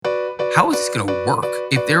How is this going to work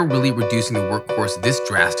if they're really reducing the workforce this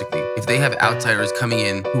drastically? If they have outsiders coming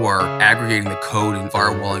in who are aggregating the code and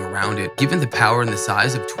firewalling around it, given the power and the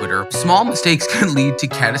size of Twitter, small mistakes can lead to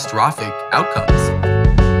catastrophic outcomes.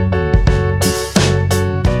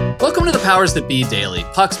 Welcome to the Powers That Be Daily,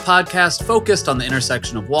 Puck's podcast focused on the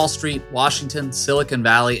intersection of Wall Street, Washington, Silicon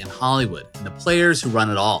Valley, and Hollywood, and the players who run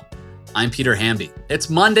it all. I'm Peter Hamby. It's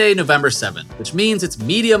Monday, November 7th, which means it's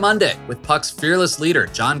Media Monday with Puck's fearless leader,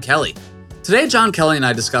 John Kelly. Today, John Kelly and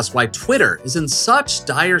I discuss why Twitter is in such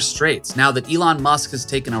dire straits now that Elon Musk has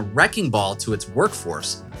taken a wrecking ball to its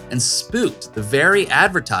workforce and spooked the very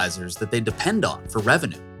advertisers that they depend on for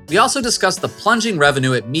revenue. We also discuss the plunging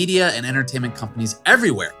revenue at media and entertainment companies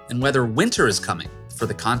everywhere and whether winter is coming for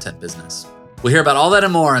the content business. We'll hear about all that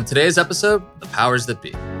and more on today's episode of The Powers That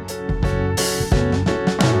Be.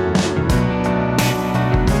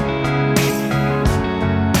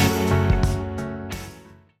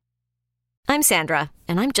 I'm Sandra,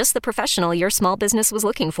 and I'm just the professional your small business was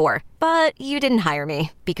looking for. But you didn't hire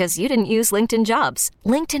me because you didn't use LinkedIn Jobs.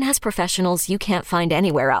 LinkedIn has professionals you can't find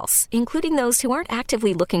anywhere else, including those who aren't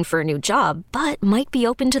actively looking for a new job, but might be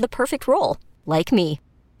open to the perfect role, like me.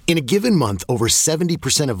 In a given month, over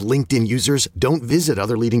 70% of LinkedIn users don't visit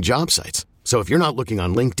other leading job sites. So if you're not looking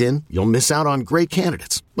on LinkedIn, you'll miss out on great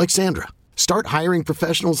candidates, like Sandra. Start hiring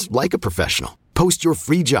professionals like a professional. Post your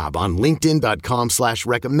free job on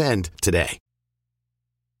linkedin.com/recommend today.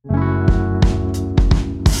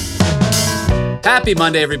 Happy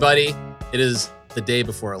Monday, everybody. It is the day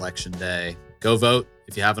before Election Day. Go vote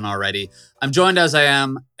if you haven't already. I'm joined as I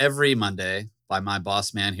am every Monday by my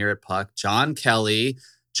boss man here at Puck, John Kelly.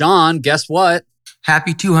 John, guess what?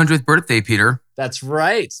 Happy 200th birthday, Peter. That's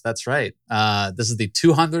right. That's right. This is the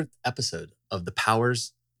 200th episode of The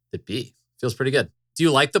Powers That Be. Feels pretty good. Do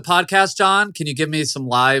you like the podcast, John? Can you give me some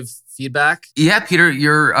live feedback? Yeah, Peter,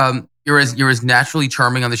 you're as naturally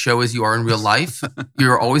charming on the show as you are in real life.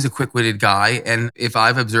 You're always a quick-witted guy. And if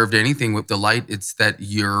I've observed anything with delight, it's that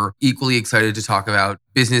you're equally excited to talk about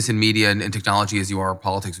business and media and technology as you are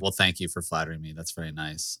politics. Well, thank you for flattering me. That's very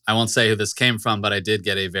nice. I won't say who this came from, but I did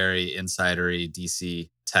get a very insidery DC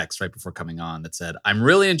text right before coming on that said, I'm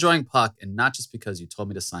really enjoying Puck, and not just because you told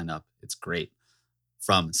me to sign up. It's great.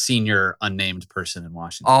 From senior unnamed person in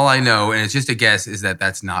Washington. All I know, and it's just a guess, is that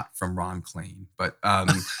that's not from Ron Klain. But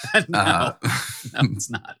no, it's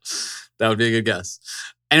not. That would be a good guess.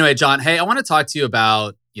 Anyway, John, hey, I want to talk to you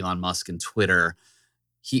about Elon Musk and Twitter.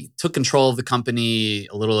 He took control of the company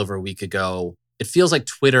a little over a week ago. It feels like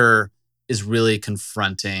Twitter is really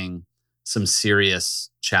confronting some serious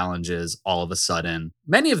challenges all of a sudden.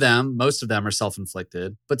 Many of them, most of them are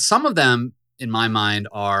self-inflicted, but some of them, in my mind,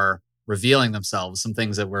 are revealing themselves, some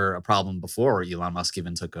things that were a problem before Elon Musk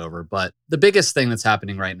even took over. But the biggest thing that's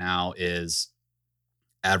happening right now is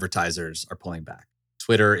advertisers are pulling back.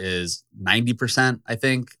 Twitter is 90%, I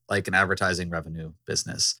think, like an advertising revenue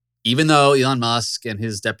business. Even though Elon Musk and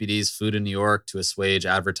his deputies flew to New York to assuage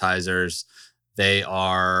advertisers, they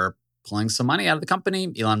are pulling some money out of the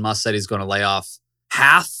company. Elon Musk said he's going to lay off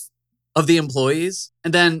half of the employees.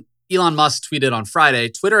 And then Elon Musk tweeted on Friday,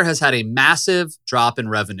 Twitter has had a massive drop in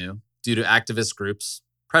revenue due to activist groups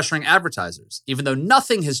pressuring advertisers, even though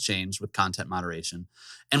nothing has changed with content moderation.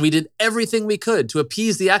 And we did everything we could to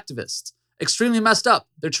appease the activists. Extremely messed up.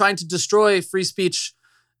 They're trying to destroy free speech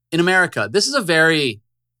in America. This is a very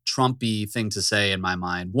Trumpy thing to say in my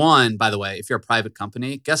mind. One, by the way, if you're a private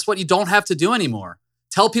company, guess what? You don't have to do anymore.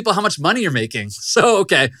 Tell people how much money you're making. So,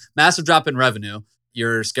 okay, massive drop in revenue.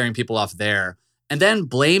 You're scaring people off there. And then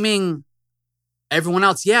blaming everyone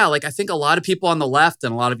else. Yeah, like I think a lot of people on the left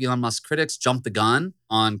and a lot of Elon Musk critics jumped the gun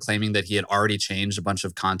on claiming that he had already changed a bunch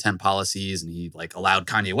of content policies and he like allowed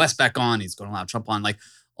Kanye West back on. He's going to allow Trump on. Like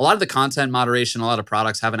a lot of the content moderation, a lot of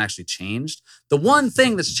products haven't actually changed. The one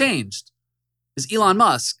thing that's changed is Elon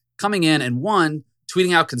Musk coming in and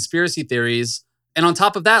tweeting out conspiracy theories. And on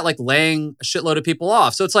top of that, like laying a shitload of people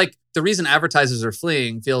off. So it's like the reason advertisers are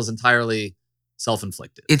fleeing feels entirely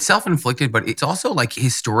self-inflicted. It's self-inflicted, but it's also like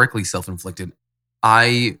historically self-inflicted.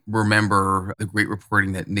 I remember the great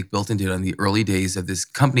reporting that Nick Bilton did on the early days of this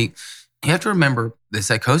company. You have to remember the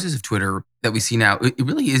psychosis of Twitter that we see now, it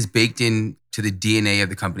really is baked into the DNA of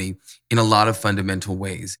the company in a lot of fundamental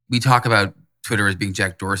ways. We talk about Twitter as being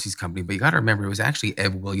Jack Dorsey's company, but you got to remember it was actually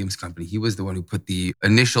Ed Williams' company. He was the one who put the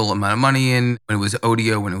initial amount of money in when it was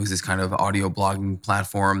Odeo, when it was this kind of audio blogging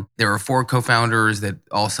platform. There were 4 co-founders that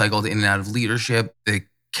all cycled in and out of leadership. The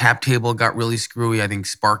cap table got really screwy. I think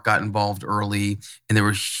Spark got involved early, and there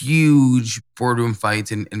were huge boardroom fights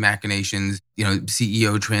and machinations,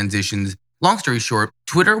 CEO transitions. Long story short,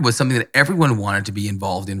 Twitter was something that everyone wanted to be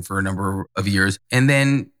involved in for a number of years. And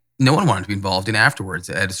then no one wanted to be involved in afterwards.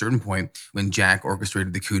 At a certain point, when Jack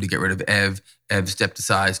orchestrated the coup to get rid of Ev stepped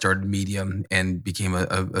aside, started Medium, and became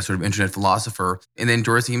a sort of internet philosopher. And then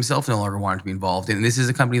Dorsey himself no longer wanted to be involved. And this is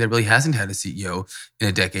a company that really hasn't had a CEO in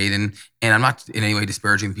a decade. And I'm not in any way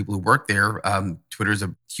disparaging the people who work there. Twitter is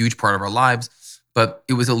a huge part of our lives. But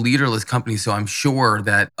it was a leaderless company. So I'm sure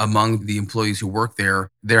that among the employees who work there,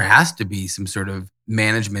 there has to be some sort of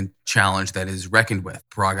management challenge that is reckoned with.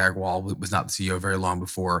 Parag Agrawal was not the CEO very long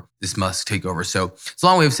before this Musk takeover. So it's a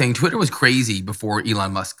long way of saying Twitter was crazy before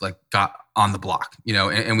Elon Musk got on the block,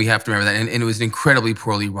 and we have to remember that. And it was an incredibly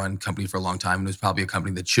poorly run company for a long time. It was probably a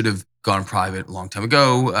company that should have gone private a long time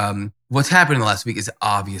ago. What's happened in the last week is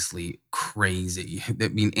obviously crazy. I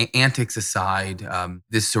mean, antics aside,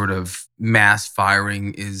 this sort of mass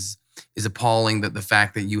firing is appalling. That the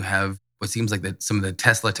fact that you have what seems like that some of the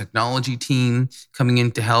Tesla technology team coming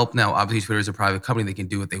in to help. Now, obviously, Twitter is a private company; they can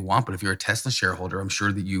do what they want. But if you're a Tesla shareholder, I'm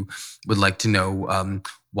sure that you would like to know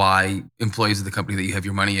why employees of the company that you have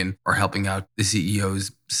your money in are helping out the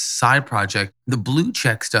CEO's side project. The blue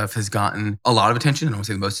check stuff has gotten a lot of attention. I don't want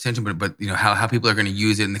to say the most attention, but how people are going to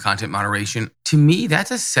use it in the content moderation. To me,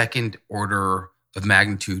 that's a second order of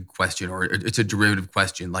magnitude question, or it's a derivative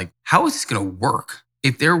question. Like, how is this going to work?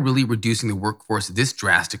 If they're really reducing the workforce this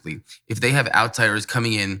drastically, if they have outsiders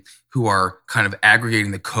coming in who are kind of aggregating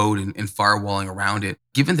the code and firewalling around it,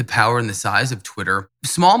 given the power and the size of Twitter,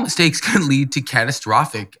 small mistakes can lead to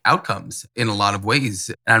catastrophic outcomes in a lot of ways.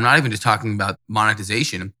 And I'm not even just talking about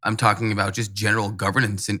monetization. I'm talking about just general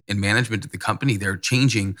governance and management of the company. They're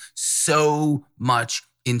changing so much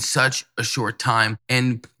in such a short time.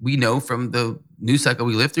 And we know from the news cycle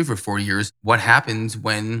we lived through for 4 years what happens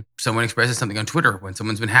when someone expresses something on Twitter, when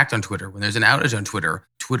someone's been hacked on Twitter, when there's an outage on Twitter.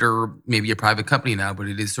 Twitter may be a private company now, but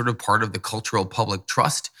it is sort of part of the cultural public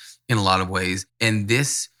trust in a lot of ways. And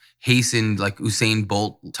this hastened like Usain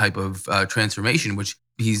Bolt type of transformation, which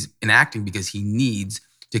he's enacting because he needs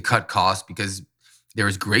to cut costs, because there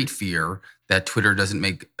is great fear that Twitter doesn't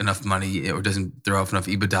make enough money or doesn't throw off enough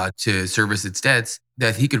EBITDA to service its debts,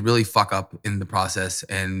 that he could really fuck up in the process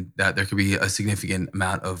and that there could be a significant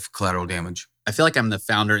amount of collateral damage. I feel like I'm the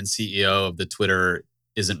founder and CEO of the Twitter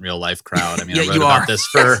Isn't Real Life crowd. I mean, Yeah, I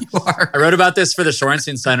wrote about this for the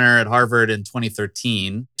Shorenstein Center at Harvard in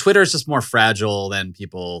 2013. Twitter is just more fragile than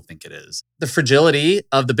people think it is. The fragility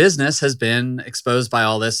of the business has been exposed by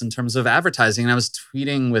all this in terms of advertising. And I was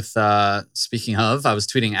tweeting I was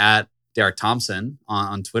tweeting at Derek Thompson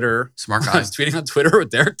on Twitter. Smart guy. I was tweeting on Twitter with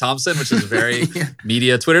Derek Thompson, which is a very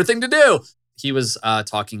media Twitter thing to do. He was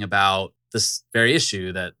talking about this very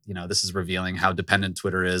issue that, this is revealing how dependent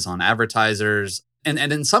Twitter is on advertisers. And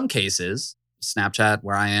in some cases, Snapchat,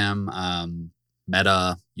 where I am,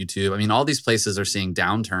 Meta, YouTube, I mean, all these places are seeing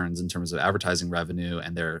downturns in terms of advertising revenue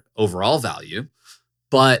and their overall value.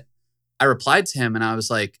 But I replied to him and I was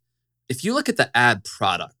like, if you look at the ad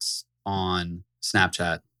products on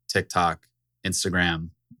Snapchat, TikTok, Instagram,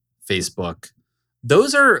 Facebook,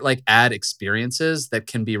 those are like ad experiences that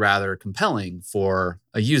can be rather compelling for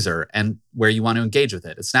a user and where you want to engage with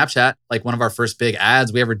it. At Snapchat, like one of our first big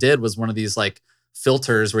ads we ever did was one of these like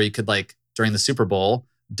filters where you could like during the Super Bowl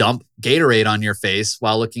dump Gatorade on your face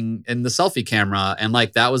while looking in the selfie camera. And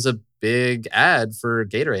like that was a big ad for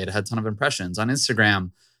Gatorade. It had a ton of impressions. On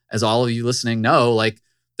Instagram, as all of you listening know, like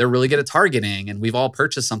they're really good at targeting. And we've all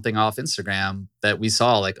purchased something off Instagram that we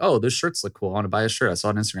saw like, oh, those shirts look cool. I want to buy a shirt. I saw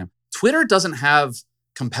it on Instagram. Twitter doesn't have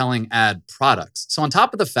compelling ad products. So on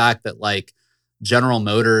top of the fact that like General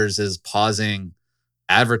Motors is pausing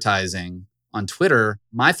advertising on Twitter,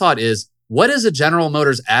 my thought is, what is a General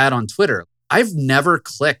Motors ad on Twitter? I've never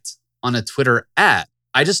clicked on a Twitter ad.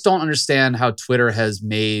 I just don't understand how Twitter has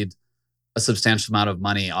made a substantial amount of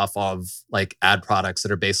money off of like ad products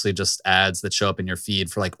that are basically just ads that show up in your feed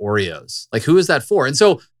for like Oreos. Like who is that for? And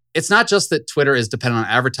so it's not just that Twitter is dependent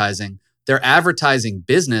on advertising. Their advertising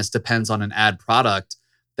business depends on an ad product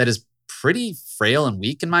that is pretty frail and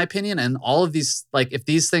weak in my opinion. And all of these, like if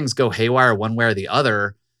these things go haywire one way or the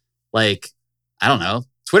other, like, I don't know,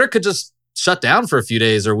 Twitter could just shut down for a few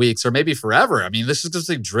days or weeks or maybe forever. I mean, this is just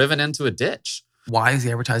like driven into a ditch. Why is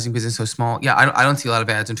the advertising business so small? Yeah, I don't see a lot of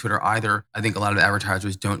ads on Twitter either. I think a lot of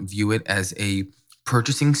advertisers don't view it as a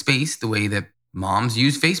purchasing space the way that moms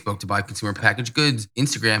use Facebook to buy consumer packaged goods.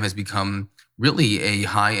 Instagram has become really a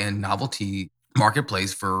high-end novelty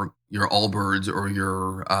marketplace for your Allbirds or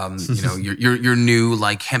your your new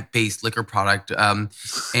like hemp-based liquor product,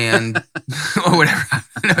 and or whatever,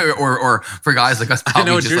 or for guys like us, I know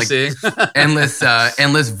probably what just you're like seeing.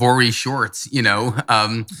 endless Vori shorts.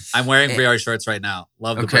 I'm wearing VR shorts right now.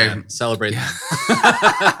 Love the Okay. brand. Celebrate them.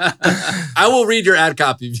 I will read your ad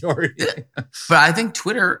copy, Vori. But I think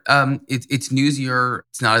Twitter, it's newsier.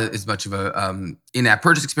 It's not as much of a in-app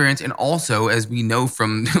purchase experience, and also, as we know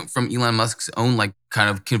from Elon Musk's own like kind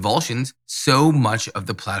of convulsions, so much of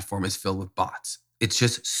the platform is filled with bots. It's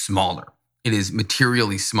just smaller. It is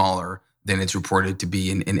materially smaller than it's reported to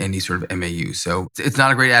be in any sort of MAU. So it's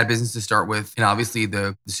not a great ad business to start with, and obviously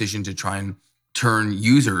the decision to try and turn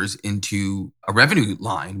users into a revenue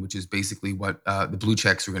line, which is basically what the blue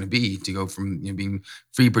checks are going to be, to go from being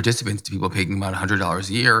free participants to people paying about $100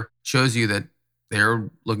 a year, shows you that they're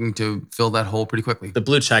looking to fill that hole pretty quickly. The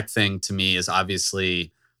blue check thing to me is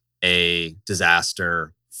obviously a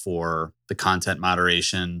disaster for the content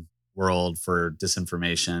moderation world, for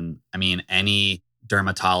disinformation. I mean, any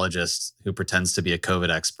dermatologist who pretends to be a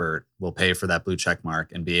COVID expert will pay for that blue check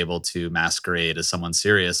mark and be able to masquerade as someone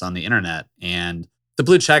serious on the internet. And the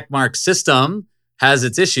blue check mark system has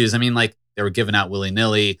its issues. I mean, like, they were given out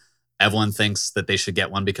willy-nilly. Everyone thinks that they should get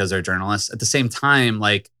one because they're journalists. At the same time,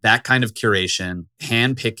 like, that kind of curation,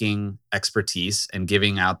 handpicking expertise and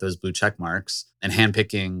giving out those blue check marks and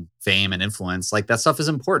handpicking fame and influence, like, that stuff is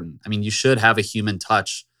important. I mean, you should have a human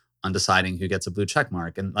touch on deciding who gets a blue check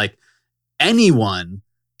mark. And like, anyone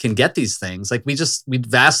can get these things. Like, we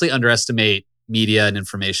vastly underestimate media and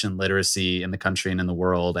information literacy in the country and in the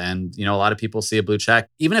world. And, a lot of people see a blue check,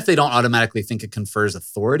 even if they don't automatically think it confers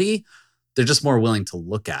authority, they're just more willing to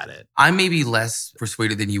look at it. I may be less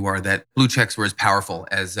persuaded than you are that blue checks were as powerful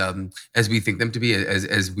as we think them to be,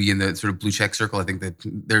 as we in the sort of blue check circle. I think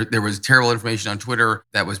that there was terrible information on Twitter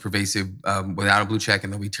that was pervasive without a blue check,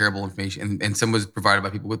 and there'll be terrible information, and some was provided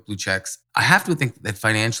by people with blue checks. I have to think that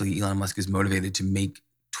financially, Elon Musk is motivated to make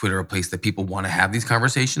Twitter a place that people want to have these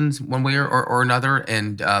conversations one way or another.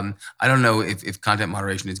 And I don't know if content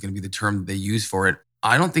moderation is going to be the term that they use for it.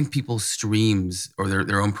 I don't think people's streams or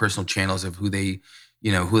their own personal channels of who they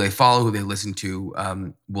follow, who they listen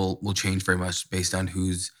to, will change very much based on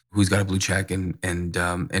who's got a blue check and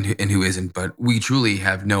who isn't. But we truly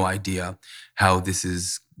have no idea how this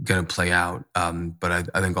is going to play out. But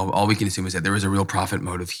I think all we can assume is that there is a real profit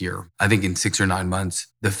motive here. I think in 6 or 9 months,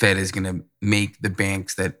 the Fed is going to make the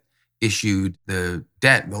banks that issued the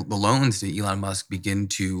debt, the loans to Elon Musk, begin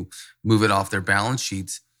to move it off their balance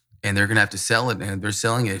sheets. And they're going to have to sell it, and they're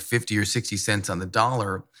selling it at 50 or 60 cents on the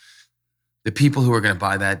dollar. The people who are going to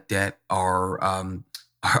buy that debt are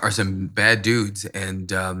some bad dudes. And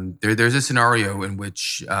there's a scenario in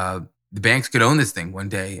which the banks could own this thing one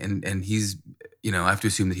day. And he's, I have to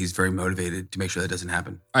assume that he's very motivated to make sure that doesn't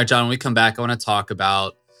happen. All right, John, when we come back, I want to talk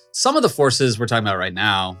about some of the forces we're talking about right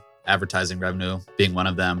now, advertising revenue being one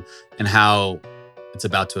of them, and how it's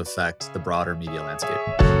about to affect the broader media landscape.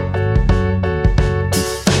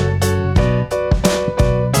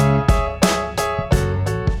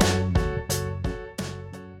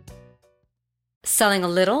 Selling a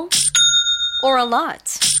little or a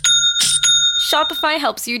lot? Shopify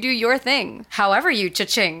helps you do your thing, however you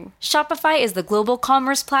cha-ching. Shopify is the global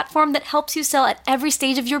commerce platform that helps you sell at every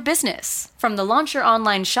stage of your business. From the launch your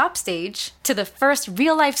online shop stage, to the first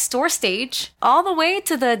real-life store stage, all the way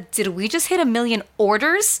to the did we just hit 1 million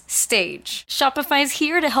orders stage. Shopify's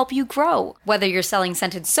here to help you grow. Whether you're selling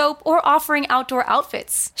scented soap or offering outdoor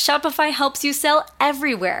outfits, Shopify helps you sell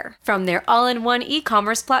everywhere. From their all-in-one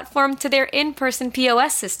e-commerce platform to their in-person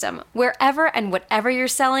POS system, wherever and whatever you're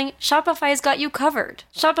selling, Shopify's got you covered.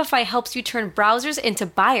 Shopify helps you turn browsers into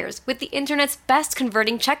buyers with the internet's best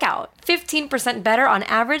converting checkout, 15% better on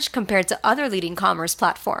average compared to other leading commerce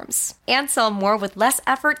platforms. And sell more with less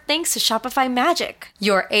effort thanks to Shopify Magic,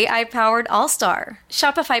 your AI-powered all-star.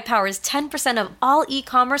 Shopify powers 10% of all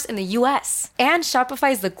e-commerce in the US. And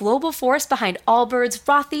Shopify is the global force behind Allbirds,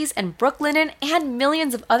 Rothy's, and Brooklinen, and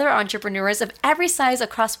millions of other entrepreneurs of every size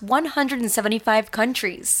across 175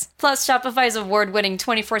 countries. Plus, Shopify's award-winning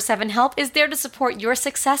 24/7 help is there to support your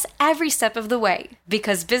success every step of the way.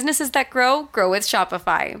 Because businesses that grow with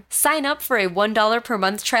Shopify. Sign up for a $1 per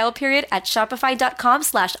month trial period at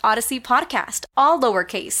shopify.com/Odyssey Podcast, all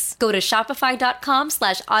lowercase. Go to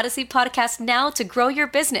shopify.com/Odyssey Podcast now to grow your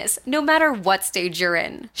business, no matter what stage you're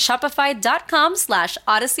in.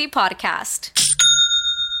 Shopify.com/Odyssey Podcast.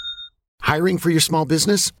 Hiring for your small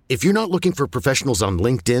business? If you're not looking for professionals on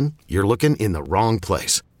LinkedIn, you're looking in the wrong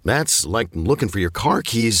place. That's like looking for your car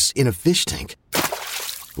keys in a fish tank.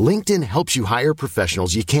 LinkedIn helps you hire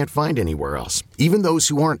professionals you can't find anywhere else, even those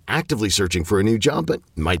who aren't actively searching for a new job but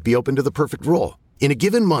might be open to the perfect role. In a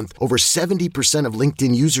given month, over 70% of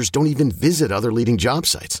LinkedIn users don't even visit other leading job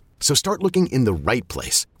sites. So start looking in the right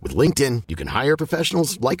place. With LinkedIn, you can hire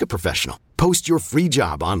professionals like a professional. Post your free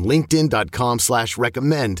job on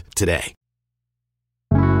linkedin.com/recommend today.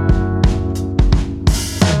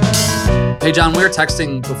 Hey, John, we were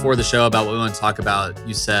texting before the show about what we want to talk about.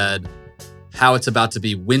 You said how it's about to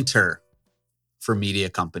be winter for media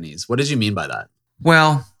companies. What did you mean by that?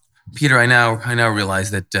 Well, Peter, I now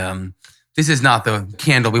realize that this is not the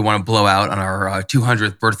candle we want to blow out on our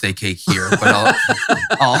 200th birthday cake here, but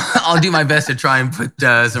I'll do my best to try and put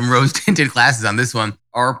some rose-tinted glasses on this one.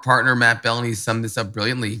 Our partner, Matt Bellany, summed this up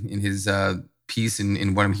brilliantly in his piece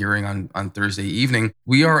in what I'm hearing on Thursday evening.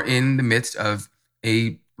 We are in the midst of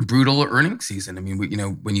a brutal earnings season. I mean,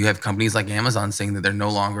 when you have companies like Amazon saying that they're no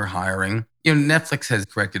longer hiring, Netflix has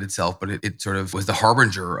corrected itself, but it sort of was the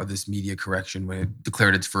harbinger of this media correction when it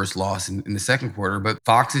declared its first loss in the second quarter. But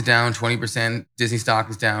Fox is down 20%. Disney stock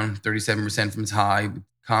is down 37% from its high.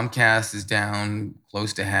 Comcast is down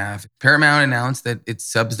close to half. Paramount announced that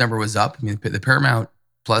its subs number was up. I mean, the Paramount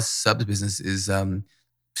Plus subs business is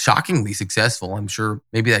shockingly successful. I'm sure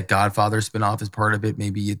maybe that Godfather spinoff is part of it.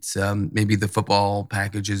 Maybe it's maybe the football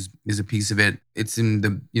package is a piece of it. It's in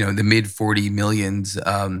the the mid 40 millions.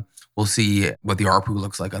 We'll see what the ARPU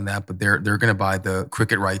looks like on that, but they're going to buy the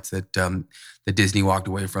cricket rights that Disney walked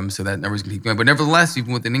away from, so that number's going to keep going. But nevertheless,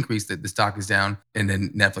 even with an increase, that the stock is down, and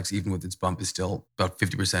then Netflix, even with its bump, is still about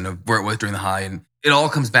 50% of where it was during the high. And it all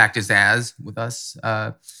comes back to Zaz with us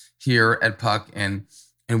here at Puck, and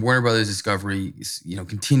Warner Brothers Discovery,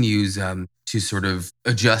 continues to sort of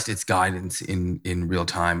adjust its guidance in real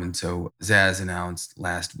time. And so Zaz announced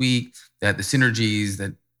last week that the synergies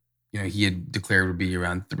that he had declared would be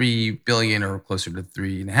around $3 billion or closer to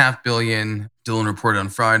 $3.5 billion. Dylan reported on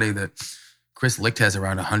Friday that Chris Licht has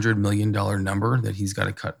around $100 million number that he's got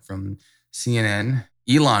to cut from CNN.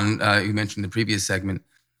 Elon, you mentioned in the previous segment,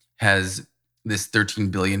 has this $13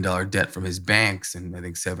 billion debt from his banks, and I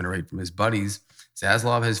think 7 or 8 from his buddies.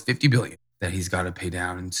 Zaslav has $50 billion that he's got to pay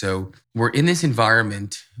down. And so we're in this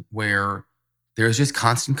environment where there's just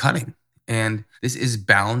constant cutting. And this is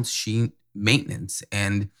balance sheet maintenance.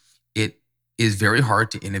 And it is very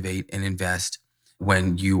hard to innovate and invest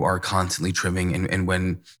when you are constantly trimming and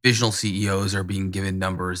when visional CEOs are being given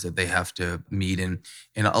numbers that they have to meet. And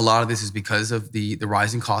a lot of this is because of the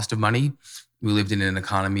rising cost of money. We lived in an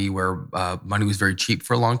economy where money was very cheap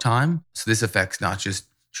for a long time. So this affects not just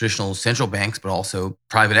traditional central banks, but also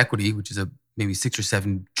private equity, which is a maybe $6 or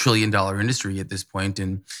 $7 trillion industry at this point,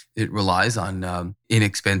 and it relies on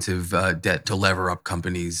inexpensive debt to lever up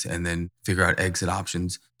companies and then figure out exit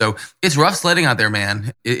options. So it's rough sledding out there,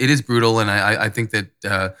 man. It is brutal, and I think that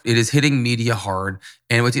it is hitting media hard.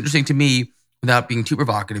 And what's interesting to me, without being too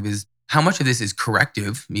provocative, is how much of this is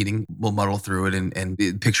corrective, meaning we'll muddle through it and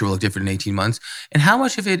the picture will look different in 18 months, and how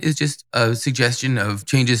much of it is just a suggestion of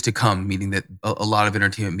changes to come, meaning that a lot of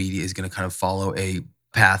entertainment media is going to kind of follow a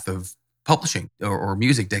path of publishing or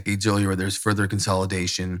music decades earlier, where there's further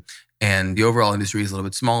consolidation and the overall industry is a little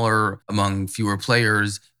bit smaller among fewer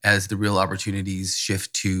players as the real opportunities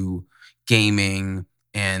shift to gaming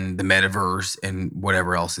and the metaverse and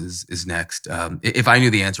whatever else is next. If I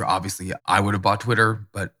knew the answer, obviously I would have bought Twitter,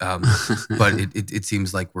 but it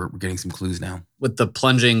seems like we're getting some clues now. With the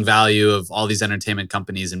plunging value of all these entertainment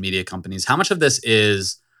companies and media companies, how much of this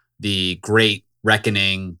is the great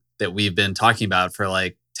reckoning that we've been talking about for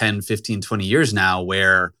like 10, 15, 20 years now,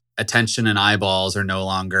 where attention and eyeballs are no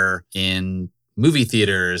longer in movie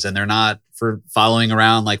theaters and they're not for following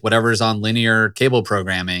around like whatever's on linear cable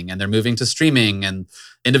programming, and they're moving to streaming, and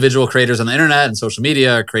individual creators on the internet and social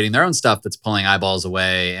media are creating their own stuff that's pulling eyeballs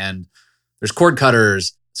away, and there's cord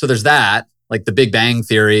cutters. So there's that, like the Big Bang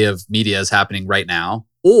Theory of media is happening right now.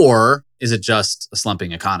 Or is it just a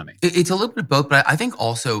slumping economy? It's a little bit of both, but I think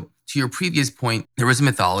also, to your previous point, there was a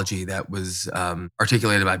mythology that was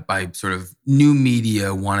articulated by sort of new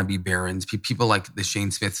media wannabe barons, people like the Shane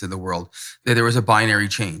Smiths of the world, that there was a binary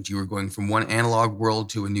change. You were going from one analog world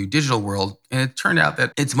to a new digital world. And it turned out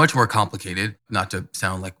that it's much more complicated, not to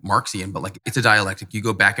sound like Marxian, but like it's a dialectic. You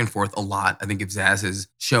go back and forth a lot. I think if Zaz has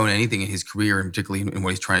shown anything in his career, and particularly in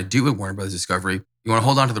what he's trying to do with Warner Brothers Discovery, you want to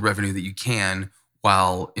hold on to the revenue that you can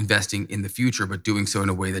while investing in the future, but doing so in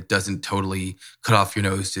a way that doesn't totally cut off your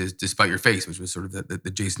nose to spite your face, which was sort of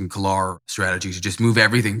the Jason Kilar strategy, to just move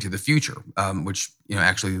everything to the future, which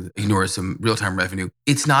actually ignores some real-time revenue.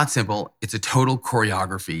 It's not simple. It's a total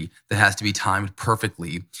choreography that has to be timed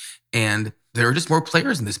perfectly. And there are just more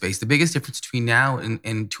players in this space. The biggest difference between now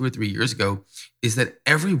and 2 or 3 years ago is that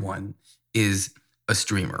everyone is a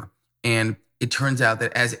streamer. And it turns out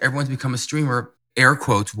that as everyone's become a streamer, air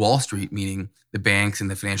quotes, Wall Street, meaning the banks and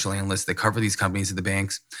the financial analysts that cover these companies at the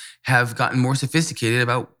banks, have gotten more sophisticated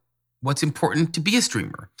about what's important to be a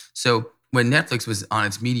streamer. So when Netflix was on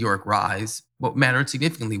its meteoric rise, what mattered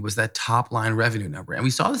significantly was that top line revenue number. And we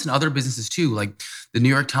saw this in other businesses too, like the New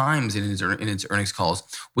York Times in its earnings calls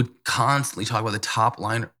would constantly talk about the top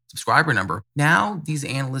line subscriber number. Now, these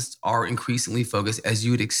analysts are increasingly focused, as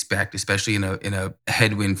you would expect, especially in a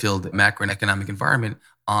headwind-filled macroeconomic environment,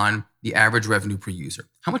 on the average revenue per user.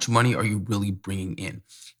 How much money are you really bringing in?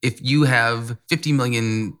 If you have 50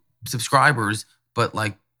 million subscribers, but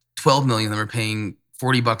like 12 million of them are paying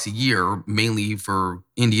 $40 a year, mainly for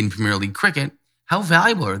Indian Premier League cricket, how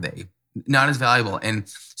valuable are they? Not as valuable.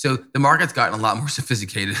 And so the market's gotten a lot more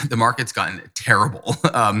sophisticated. The market's gotten terrible.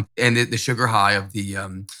 And the sugar high of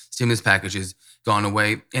the stimulus package has gone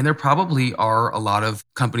away. And there probably are a lot of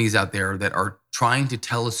companies out there that are trying to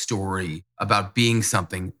tell a story about being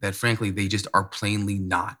something that, frankly, they just are plainly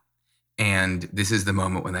not. And this is the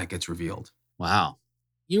moment when that gets revealed. Wow.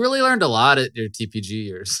 You really learned a lot at your TPG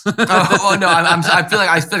years. No! I feel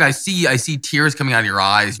like I see tears coming out of your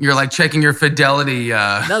eyes. You're like checking your fidelity.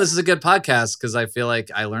 No, this is a good podcast because I feel like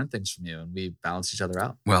I learned things from you and we balance each other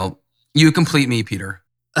out. Well, you complete me, Peter.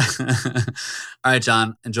 All right,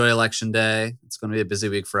 John. Enjoy Election Day. It's going to be a busy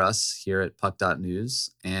week for us here at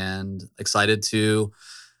Puck.News, and excited to,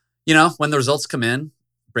 when the results come in,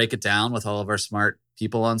 break it down with all of our smart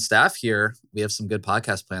people on staff here. We have some good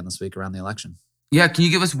podcasts planned this week around the election. Yeah, can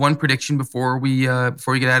you give us one prediction before we get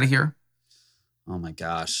out of here? Oh my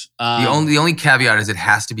gosh! The only caveat is it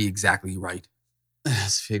has to be exactly right. It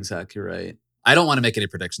has to be exactly right. I don't want to make any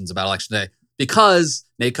predictions about Election Day because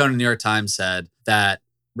Nate Cohn of the New York Times said that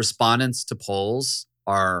respondents to polls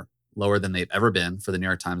are lower than they've ever been for the New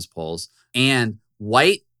York Times polls, and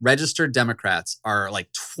white registered Democrats are like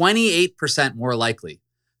 28% more likely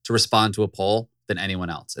to respond to a poll than anyone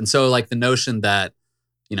else. And so, like the notion that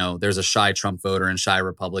there's a shy Trump voter and shy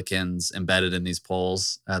Republicans embedded in these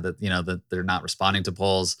polls, that they're not responding to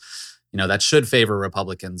polls, that should favor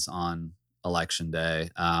Republicans on Election Day.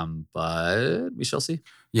 But we shall see.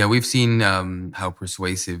 Yeah, we've seen how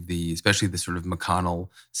persuasive especially the sort of McConnell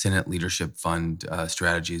Senate Leadership Fund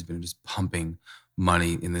strategy has been, just pumping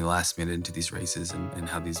money in the last minute into these races, and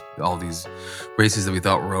how all these races that we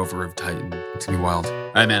thought were over have tightened. It's gonna be wild.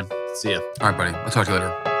 All right, man. See ya. All right, buddy. I'll talk to you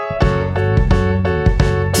later.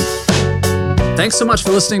 Thanks so much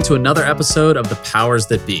for listening to another episode of The Powers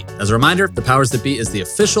That Be. As a reminder, The Powers That Be is the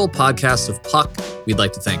official podcast of Puck. We'd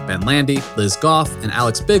like to thank Ben Landy, Liz Goff, and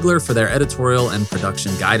Alex Bigler for their editorial and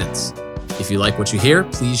production guidance. If you like what you hear,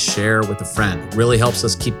 please share with a friend. It really helps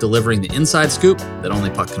us keep delivering the inside scoop that only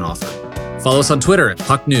Puck can offer. Follow us on Twitter at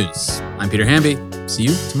Puck News. I'm Peter Hamby. See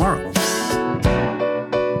you tomorrow.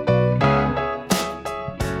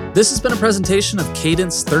 This has been a presentation of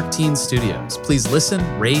Cadence 13 Studios. Please listen,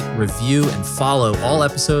 rate, review, and follow all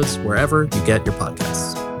episodes wherever you get your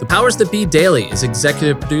podcasts. The Powers That Be Daily is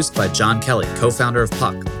executive produced by John Kelly, co-founder of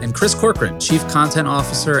Puck, and Chris Corcoran, chief content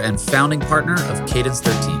officer and founding partner of Cadence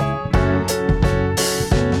 13.